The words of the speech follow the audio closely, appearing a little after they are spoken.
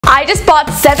I just bought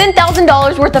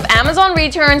 $7,000 worth of Amazon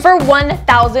returns for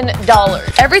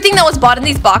 $1,000. Everything that was bought in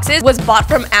these boxes was bought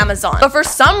from Amazon, but for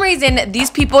some reason, these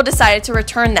people decided to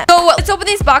return them. So let's open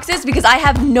these boxes because I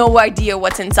have no idea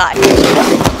what's inside.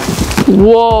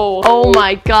 Whoa. Oh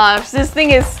my gosh. This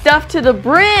thing is stuffed to the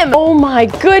brim. Oh my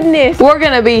goodness. We're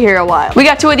gonna be here a while. We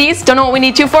got 2 of these. Don't know what we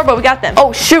need 2 for, but we got them.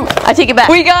 Oh shoot. I take it back.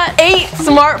 We got 8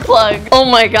 smart plugs. Oh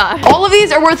my gosh. All of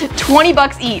these are worth 20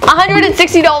 bucks each.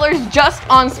 $160 just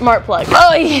on smart plugs.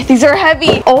 Oh, these are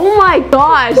heavy. Oh my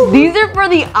gosh. These are for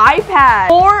the iPad.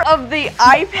 4 of the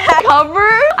iPad cover.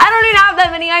 I don't even have that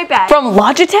many iPads. From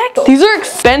Logitech? These are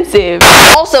expensive.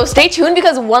 Also, stay tuned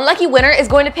because one lucky winner is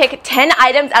going to pick 10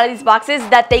 items out of these boxes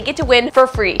that they get to win for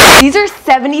free. These are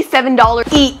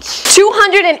 $77 each.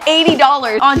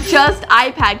 $280 on just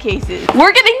iPad cases.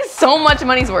 We're getting so much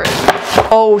money's worth.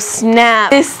 Oh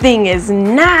snap. This thing is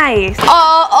nice.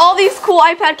 All these cool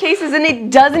iPad cases and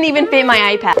it doesn't even fit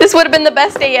my iPad. This would have been the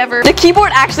best day ever. The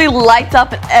keyboard actually lights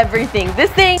up everything. This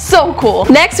thing, so cool.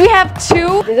 Next we have the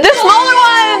smaller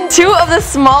one. 2 of the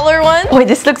smaller ones. Wait,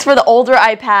 this looks for the older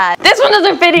iPad. This one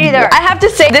doesn't fit either. I have to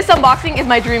say, this unboxing is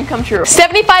my dream come true.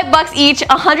 75 bucks each,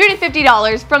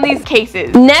 $150 from these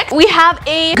cases. Next, we have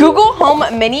a Google Home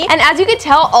Mini, and as you can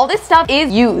tell, all this stuff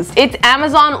is used. It's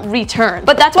Amazon return,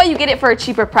 but that's why you get it for a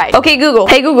cheaper price. Okay, Google.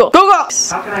 Hey, Google. Google!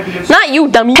 How can I be Not you,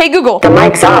 dummy. Hey, Google. The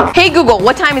mic's off. Hey, Google,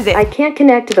 what time is it? I can't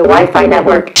connect to the Wi-Fi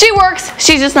network. She works.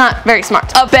 She's just not very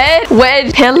smart. A bed,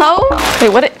 wedge, pillow. Wait,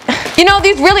 what? You know,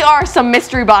 these really are some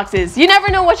mystery boxes. You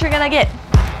never know what you're gonna get.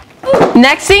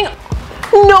 Next thing.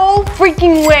 No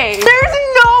freaking way. There's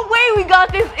no way we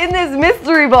got this in this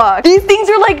mystery box. These things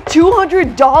are like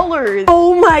 $200.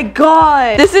 Oh my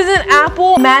god. This is an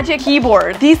Apple Magic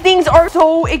keyboard. These things are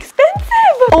so expensive.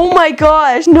 Oh my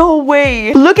gosh. No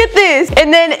way. Look at this.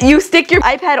 And then you stick your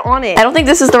iPad on it. I don't think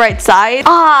this is the right size.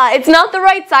 It's not the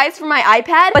right size for my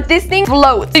iPad, but this thing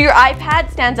floats. So your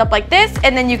iPad stands up like this,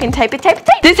 and then you can type it.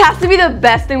 This has to be the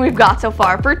best thing we've got so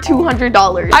far for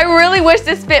 $200. I really wish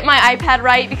this fit my iPad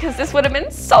right because this would have been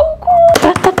so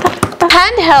cool.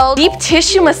 Handheld deep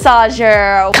tissue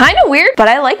massager. Kind of weird, but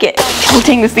I like it. Oh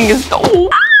dang, this thing is so...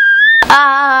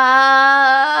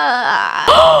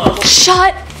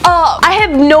 Shut up. I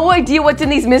have no idea what's in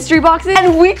these mystery boxes,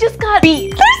 and we just got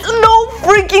beat. There's no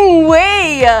freaking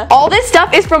way. All this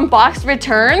stuff is from box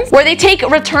returns, where they take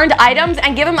returned items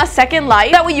and give them a second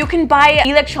life. That way you can buy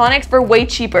electronics for way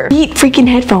cheaper. Beat freaking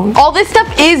headphones. All this stuff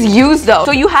is used though,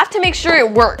 so you have to make sure it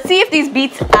works. See if these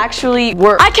Beats actually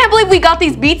work. I can't believe we got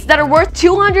these Beats that are worth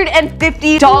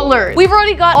 $250. We've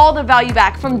already got all the value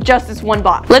back from just this one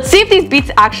box. Let's see if these Beats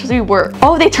actually work.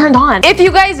 Oh, they turned on. If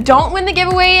you guys don't win the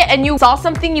giveaway and you saw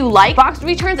something you like, Box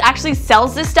Returns actually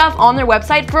sells this stuff on their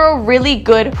website for a really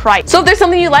good price. So if there's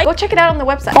something you like, go check it out on the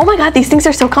website. Oh my god, these things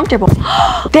are so comfortable.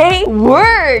 They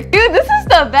work. Dude, this is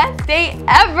the best day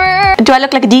ever. Do I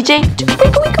look like a DJ?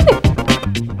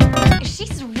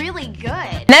 She's really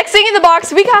good. Next thing in the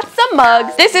box, we got some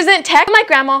mugs. This isn't tech. My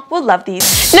grandma will love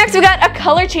these. Next, we got a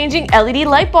color-changing LED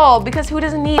light bulb, because who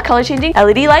doesn't need a color-changing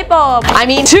LED light bulb? I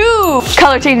mean, 2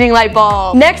 color-changing light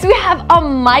bulbs. Next, we have a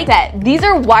mic set. These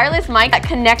are wireless mics that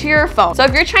connect to your phone. So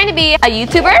if you're trying to be a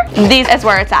YouTuber, this is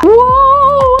where it's at.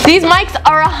 Whoa! These mics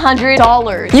are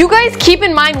 $100. You guys keep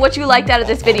in mind what you liked out of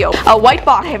this video. A white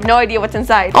box. I have no idea what's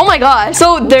inside. Oh my gosh.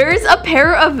 So there's a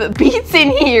pair of Beats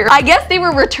in here. I guess they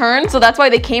were returned, so that's why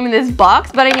they came in this box.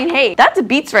 But I mean, hey, that's a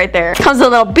Beats right there. Comes with a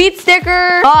little Beats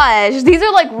sticker. Gosh, these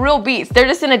are like real Beats. They're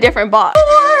just in a different box.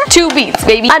 2 Beats,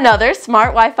 baby. Another smart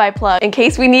Wi-Fi plug in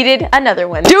case we needed another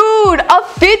one. Dude, a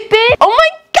Fitbit? Oh my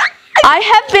god. I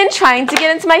have been trying to get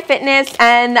into my fitness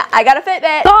and I got a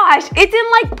Fitbit. Gosh, it's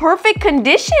in like perfect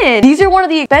condition. These are one of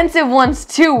the expensive ones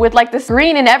too, with like the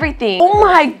screen and everything. Oh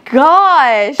my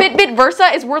gosh. Fitbit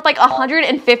Versa is worth like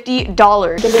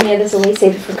 $150. Give me this away,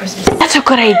 save it for Christmas. That's a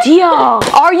good idea.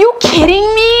 Are you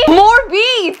kidding me? More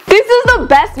Beats. This is the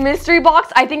best mystery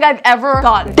box I think I've ever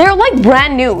gotten. They're like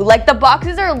brand new. Like the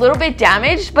boxes are a little bit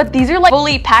damaged, but these are like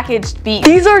fully packaged Beats.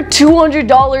 These are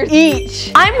 $200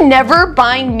 each. I'm never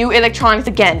buying new electronics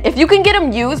again. If you can get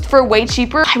them used for way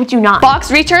cheaper, why would you not? Box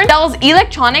Return sells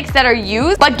electronics that are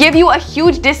used, but give you a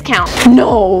huge discount.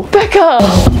 No. Becca.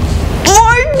 Oh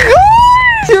my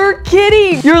god. You're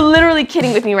kidding. You're literally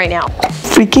kidding with me right now.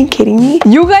 Freaking kidding me?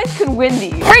 You guys could win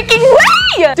these. Freaking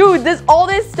way! Dude, all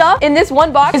this stuff in this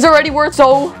one box is already worth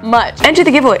so much. Enter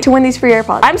the giveaway to win these free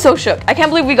AirPods. I'm so shook. I can't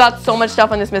believe we got so much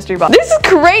stuff on this mystery box. This is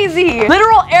crazy.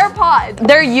 Literal AirPods.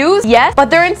 They're used, yes, but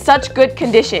they're in such good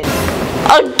condition.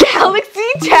 A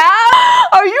Galaxy Tab?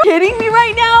 Are you kidding me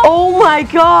right now? Oh my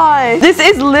god. This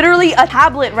is literally a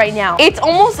tablet right now. It's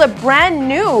almost a brand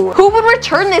new. Who would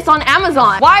return this on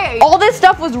Amazon? Why? All this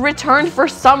stuff was returned for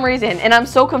some reason, and I'm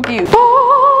so confused.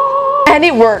 And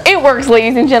it worked. It works,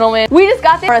 ladies and gentlemen. We just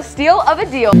got this for a steal of a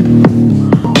deal.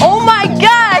 Oh my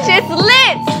gosh, it's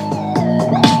lit!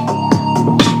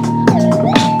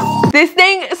 This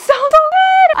thing sounds so good.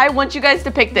 I want you guys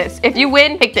to pick this. If you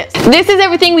win, pick this. This is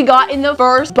everything we got in the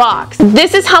first box.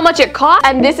 This is how much it cost,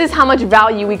 and this is how much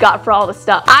value we got for all the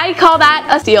stuff. I call that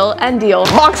a steal and deal.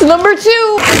 Box number 2.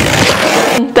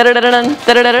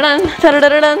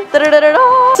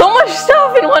 So much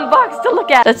stuff in one box to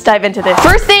look at. Let's dive into this.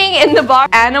 First thing in the box,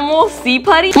 animal sea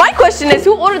putty. My question is,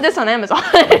 who ordered this on Amazon?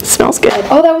 It smells good.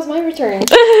 Oh, that was my return.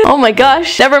 Oh my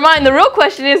gosh. Never mind. The real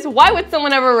question is, why would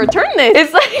someone ever return this?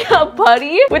 It's like a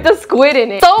putty with a squid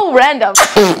in it. So random.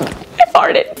 I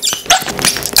farted.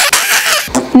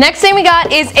 Next thing we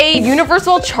got is a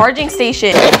universal charging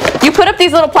station. You put up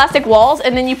these little plastic walls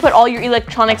and then you put all your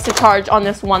electronics to charge on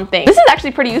this one thing. This is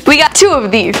actually pretty useful. We got 2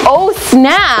 of these. Oh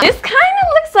snap. This kind of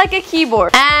looks like a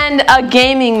keyboard and a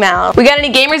gaming mouse. We got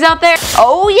any gamers out there?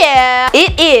 Oh yeah.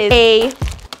 It is a... It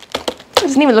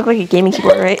doesn't even look like a gaming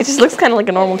keyboard, right? It just looks kind of like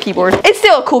a normal keyboard. It's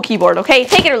still a cool keyboard, okay?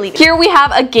 Take it or leave it. Here we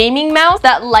have a gaming mouse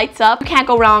that lights up. You can't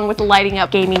go wrong with lighting up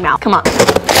gaming mouse. Come on.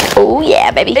 Oh yeah,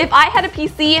 baby. If I had a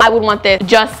PC, I would want this.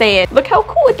 Just say it. Look how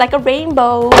cool. It's like a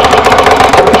rainbow.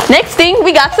 Next thing,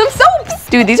 we got some soaps.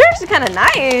 Dude, these are actually kind of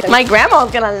nice. My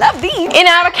grandma's gonna love these. An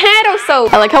avocado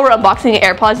soap. I like how we're unboxing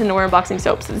AirPods and we're unboxing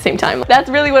soaps at the same time. That's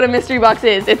really what a mystery box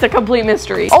is. It's a complete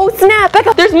mystery. Oh snap,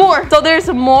 Becca, there's more. So there's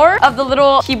more of the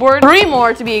little keyboard. 3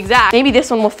 more to be exact. Maybe this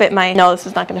one will fit my... No, this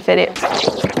is not gonna fit it.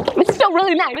 It's still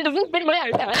really nice. It doesn't fit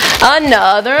my...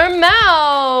 Another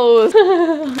mouse.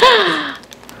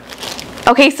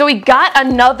 Okay, so we got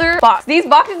another box. These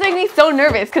boxes make me so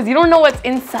nervous because you don't know what's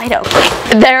inside of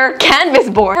them. They're canvas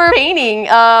board. We're painting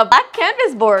a black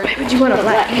canvas board. Why would you want a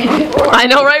black canvas board? I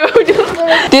know, right? What would you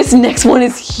want? This next one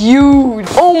is huge.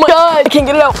 Oh my god, I can't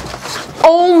get it out.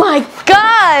 Oh my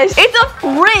gosh, it's a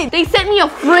fridge. They sent me a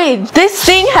fridge. This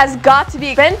thing has got to be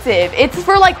expensive. It's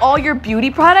for like all your beauty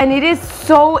products and it is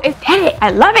so aesthetic. I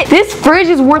love it. This fridge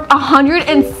is worth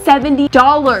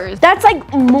 $170. That's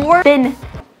like more than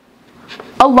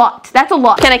a lot. That's a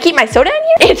lot. Can I keep my soda in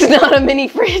here? It's not a mini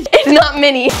fridge. It's not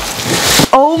mini.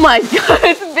 Oh my god,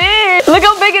 it's big. Look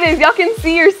how big it is. Y'all can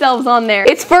see yourselves on there.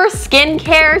 It's for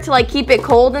skincare to like keep it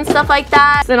cold and stuff like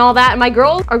that and all that. And my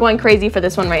girls are going crazy for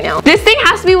this one right now. This thing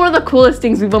has to be one of the coolest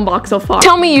things we've unboxed so far.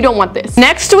 Tell me you don't want this.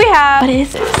 Next we have, what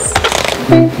is this?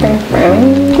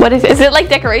 What is it? Is it like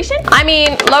decoration? I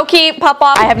mean, low-key, pop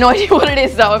off. I have no idea what it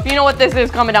is though. If you know what this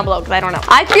is, comment down below because I don't know.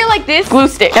 I feel like this glue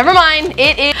stick. Never mind.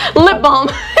 It is lip balm.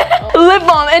 Lip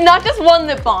balm. And not just one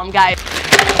lip balm, guys.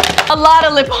 A lot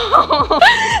of lip balm.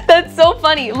 That's so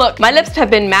funny. Look, my lips have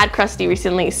been mad crusty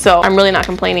recently, so I'm really not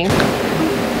complaining.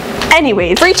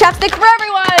 Anyways, free chapstick for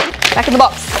everyone. Back in the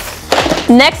box.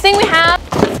 Next thing we have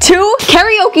 2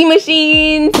 karaoke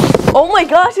machines. Oh my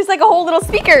gosh, it's like a whole little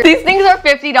speaker. These things are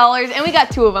 $50 and we got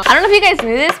 2 of them. I don't know if you guys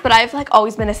knew this, but I've like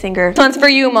always been a singer. This one's for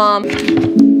you, Mom.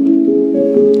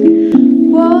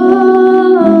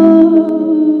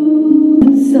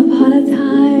 Once upon a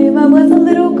time, I was a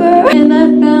little girl and I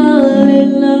fell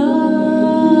in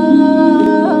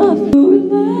love. Who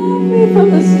loved me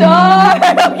from the start?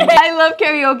 Okay. I love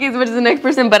karaoke as much as the next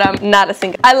person, but I'm not a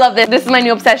singer. I love this. This is my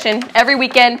new obsession. Every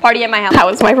weekend, party at my house. How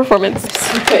was my performance?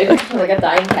 Good. Like a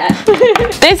dying cat.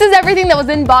 This is everything that was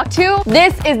in box 2.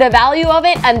 This is the value of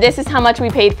it, and this is how much we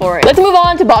paid for it. Let's move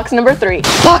on to box number 3.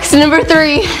 Box number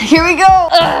 3. Here we go.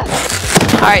 Ugh.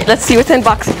 All right, let's see what's in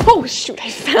box. Oh shoot, I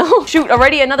fell. Shoot,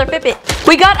 already another Fitbit.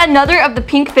 We got another of the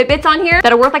pink Fitbits on here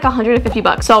that are worth like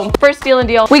 $150. So first steal and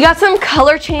deal. We got some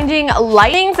color changing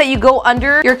lightings that you go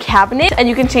under your cabinet and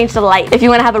you can change the light if you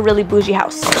want to have a really bougie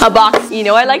house. A box, you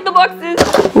know I like the boxes.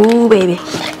 Ooh baby.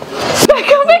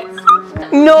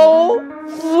 No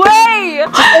way!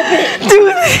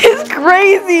 Dude, this is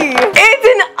crazy. It's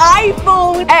an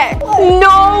iPhone X.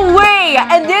 No way!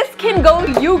 And this can go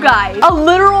to you guys. A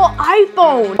literal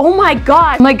iPhone. Oh my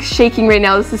god. I'm like shaking right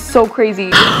now. This is so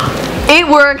crazy. It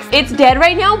works. It's dead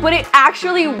right now, but it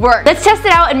actually works. Let's test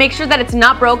it out and make sure that it's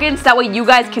not broken so that way you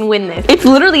guys can win this. It's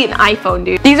literally an iPhone,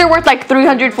 dude. These are worth like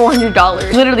 $300,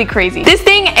 $400. Literally crazy. This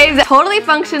thing is totally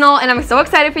functional and I'm so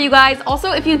excited for you guys.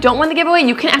 Also, if you don't win the giveaway,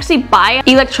 you can actually buy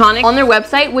electronics on their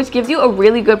website, which gives you a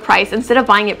really good price instead of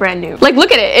buying it brand new. Like,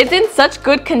 look at it. It's in such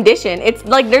good condition. It's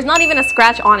like there's not even a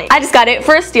scratch on it. I just got it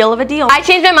for a steal of a deal. I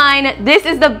changed my mind. This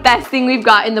is the best thing we've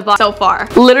got in the box so far.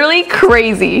 Literally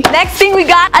crazy. Next thing we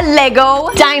got a Lego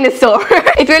go, dinosaur.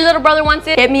 If your little brother wants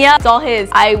it, hit me up. It's all his.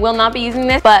 I will not be using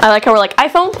this, but I like how we're like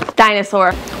iPhone,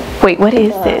 dinosaur. Wait, what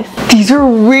is this? These are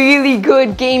really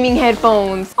good gaming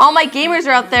headphones. All my gamers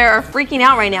are out there are freaking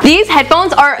out right now. These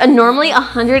headphones are normally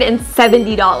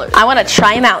 $170. I want to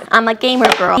try them out. I'm a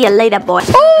gamer girl. See you later, boy.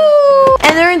 Ooh,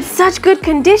 and they're in such good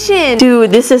condition. Dude,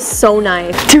 this is so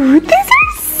nice. Dude, these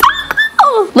are so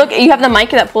cool. Look, you have the mic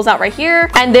that pulls out right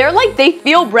here. And they're like, they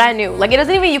feel brand new. Like it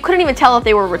doesn't even, you couldn't even tell if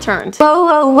they were returned. Whoa,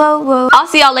 whoa, whoa, whoa. I'll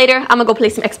see y'all later. I'm gonna go play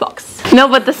some Xbox. No,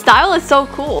 but the style is so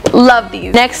cool. Love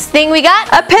these. Next thing we got,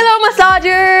 a pillow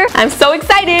massager. I'm so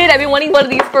excited. I've been wanting one of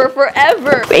these for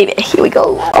forever. Baby, here we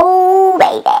go. Oh,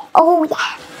 baby. Oh,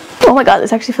 yeah. Oh my god,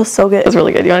 this actually feels so good. It's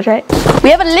really good. You wanna try it? We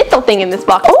have a little thing in this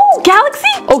box. Oh, Galaxy.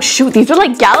 Oh shoot, these are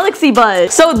like Galaxy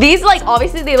Buds. So these like,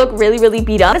 obviously they look really, really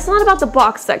beat up. It's not about the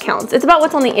box that counts. It's about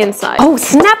what's on the inside. Oh,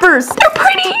 snappers. They're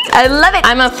pretty. I love it.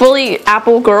 I'm a fully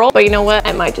Apple girl, but you know what?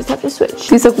 I might just have to switch.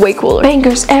 These look way cooler.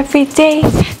 Bangers every day.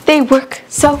 They work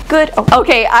so good. Oh,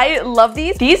 okay, I love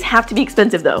these. These have to be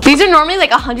expensive though. These are normally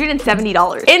like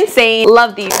 $170. Insane.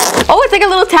 Love these. Oh, it's like a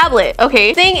little tablet.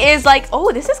 Okay, thing is like,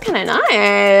 oh, this is kind of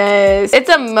nice. It's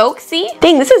a Moxie.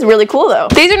 Dang, this is really cool though.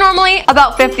 These are normally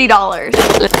about $50.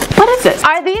 What is this?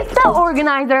 Are these the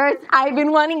organizers? I've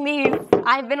been wanting these.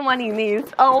 I've been wanting these.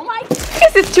 Oh my,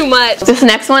 this is too much. This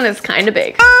next one is kind of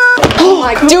big. Oh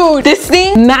my god. Dude, this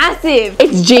thing, massive.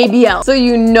 It's JBL, so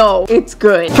you know it's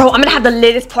good. Bro, I'm gonna have the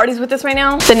latest parties with this right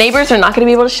now. The neighbors are not gonna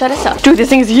be able to shut us up. Dude, this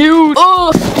thing is huge.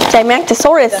 Oh,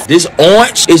 Gigantosaurus. This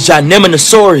orange is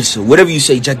Gigantosaurus, whatever you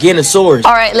say, Gigantosaurus.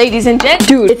 All right, ladies and gents.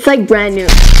 Dude, it's like brand new.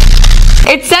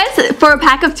 It says for a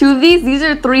pack of 2 of these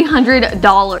are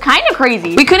 $300. Kind of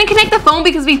crazy. We couldn't connect the phone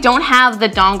because we don't have the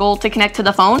dongle to connect to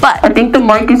the phone, but I think the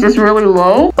mic is just really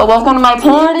low. But welcome to my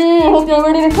party. I hope you're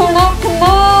ready to turn up tonight.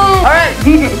 All right,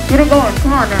 DJ, get it going.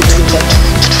 Come on now.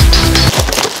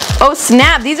 Oh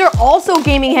snap, these are also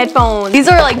gaming headphones. These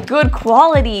are like good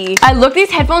quality. I looked these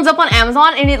headphones up on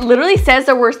Amazon and it literally says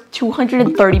they're worth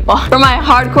 $230. For my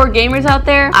hardcore gamers out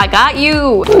there, I got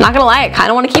you. I'm not gonna lie, I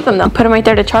kind of want to keep them though. Put them right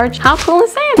there to charge. How cool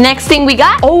is that? Next thing we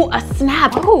got, oh, a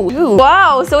snap. Oh, dude.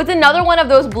 Wow, so it's another one of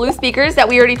those blue speakers that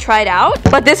we already tried out,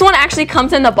 but this one actually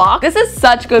comes in the box. This is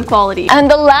such good quality. And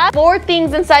the last 4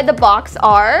 things inside the box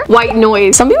are white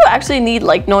noise. Some people actually need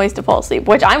like noise to fall asleep,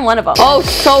 which I'm one of them. Oh,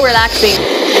 so relaxing.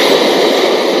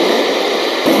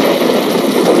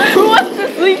 Who wants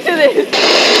to sleep to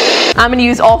this? I'm gonna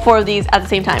use all 4 of these at the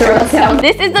same time.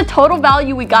 This is the total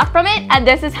value we got from it, and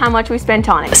this is how much we spent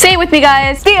on it. Say it with me,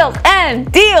 guys. Steals and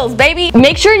deals, baby.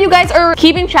 Make sure you guys are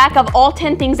keeping track of all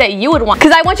 10 things that you would want,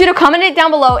 because I want you to comment it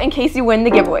down below in case you win the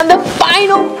giveaway. And the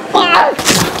final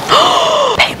box.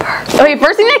 Paper. Okay,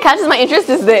 first thing that catches my interest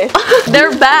is this.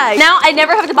 Their bag. Now I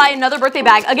never have to buy another birthday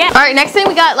bag again. All right, next thing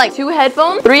we got like 2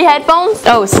 headphones, 3 headphones.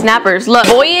 Oh, snappers. Look,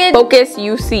 Voyage Focus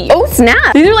UC. Oh,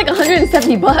 snap. These are like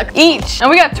 $170 each. And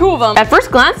we got 2 of them. At first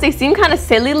glance, they seem kind of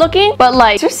silly looking, but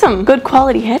like there's some good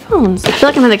quality headphones. I feel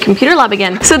like I'm in the computer lab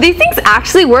again. So these things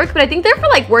actually work, but I think they're for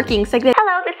like working. So like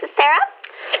Hello, this is Sarah.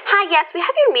 Hi, yes, we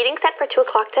have your meeting set for 2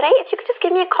 o'clock today. If you could just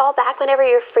give me a call back whenever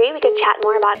you're free, we could chat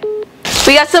more about it.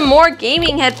 we got some more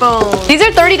gaming headphones. These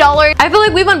are $30. I feel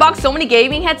like we've unboxed so many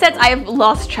gaming headsets, I have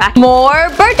lost track. More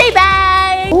birthday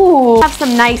bags. Ooh, have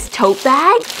some nice tote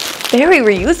bags. Very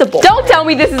reusable. Don't tell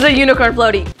me this is a unicorn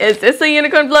floaty. Is this a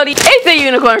unicorn floaty? It's a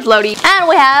unicorn floaty. And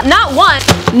we have not 1,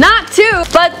 not 2,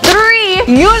 but 3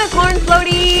 unicorn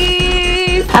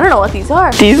floaties. I don't know what these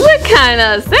are. These look kind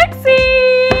of sexy.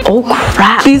 Oh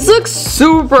crap. These look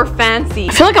super fancy.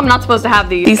 I feel like I'm not supposed to have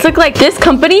these. These look like this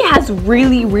company has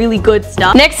really, really good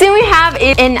stuff. Next thing we have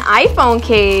is an iPhone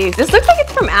case. This looks like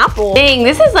it's from Apple. Dang,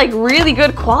 this is like really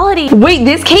good quality. Wait,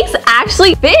 this case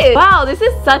actually fits. Wow, this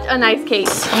is such a nice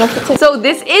case. So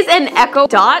this is an Echo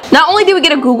Dot. Not only did we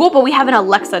get a Google, but we have an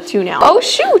Alexa too now. Oh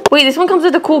shoot. Wait, this one comes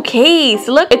with a cool case.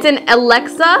 Look, it's an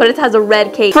Alexa, but it has a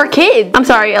red case. For kids. I'm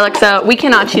sorry, Alexa. We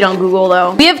cannot cheat on Google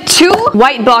though. We have 2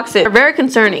 white boxes. They're very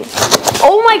concerning.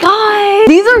 Oh my god,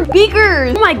 these are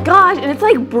speakers. Oh my gosh, and it's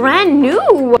like brand new.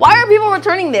 Why are people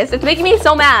returning this? It's making me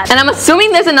so mad. And I'm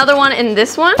assuming there's another one in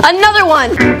this one. Another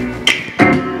one.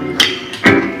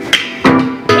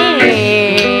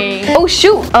 Hey. Oh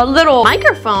shoot, a little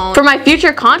microphone. For my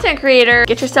future content creator,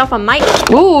 get yourself a mic.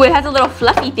 Ooh, it has a little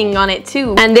fluffy thing on it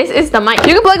too. And this is the mic.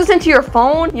 You can plug this into your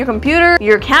phone, your computer,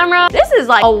 your camera. This is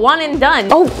like a one and done.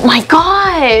 Oh my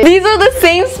god. These are the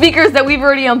same speakers that we've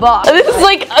already unboxed. This is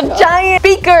like a giant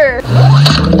speaker.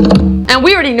 And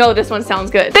we already know this one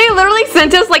sounds good. They literally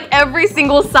sent us like every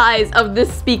single size of this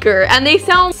speaker and they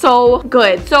sound so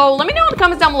good. So let me know in the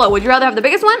comments down below. Would you rather have the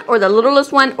biggest one or the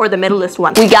littlest one or the middlest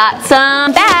one? We got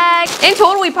some bags. In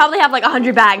total, we probably have like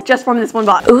 100 bags just from this one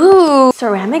box. Ooh,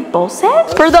 ceramic bowl set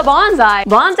for the bonsai.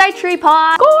 Bonsai tree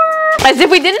pot. Score! As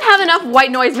if we didn't have enough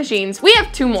white noise machines. We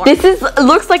have 2 more. This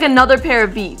looks like another pair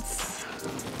of Beats.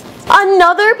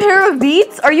 Another pair of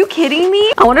Beats? Are you kidding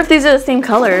me? I wonder if these are the same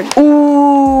color.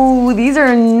 Ooh, these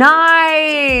are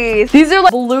nice. These are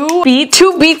like blue Beats,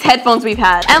 2 Beats headphones we've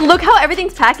had. And look how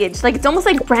everything's packaged. Like it's almost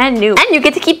like brand new. And you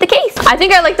get to keep the case. I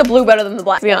think I like the blue better than the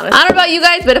black, to be honest. I don't know about you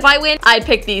guys, but if I win, I'd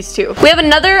pick these 2. We have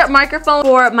another microphone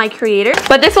for my creator,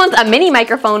 but this one's a mini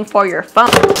microphone for your phone.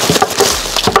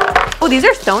 Oh, these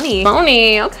are Sony.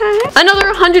 Sony, okay.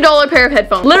 Another $100 pair of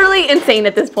headphones. Literally insane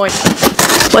at this point.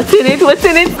 What's in it? What's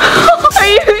in it? Are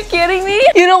you kidding me?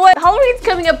 You know what? Halloween's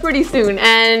coming up pretty soon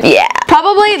and yeah.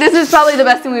 This is probably the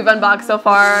best thing we've unboxed so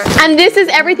far. And this is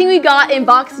everything we got in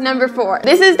box number 4.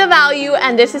 This is the value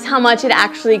and this is how much it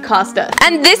actually cost us.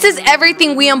 And this is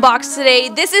everything we unboxed today.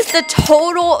 This is the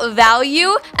total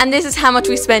value and this is how much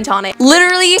we spent on it.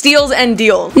 Literally steals and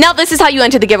deals. Now this is how you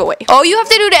enter the giveaway. All you have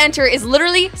to do to enter is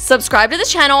literally subscribe to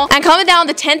this channel and comment down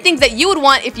the 10 things that you would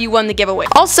want if you won the giveaway.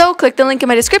 Also, click the link in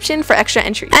my description for extra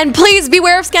entry. And please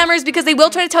beware of scammers because they will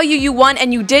try to tell you you won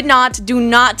and you did not. Do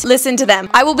not listen to them.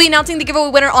 I will be announcing the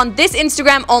giveaway winner on this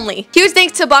Instagram only. Huge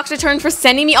thanks to Box Returns for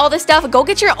sending me all this stuff. Go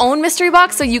get your own mystery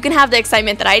box so you can have the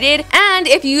excitement that I did. And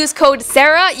if you use code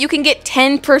Sarah, you can get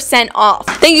 10% off.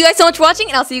 Thank you guys so much for watching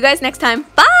and I'll see you guys next time.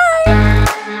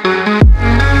 Bye!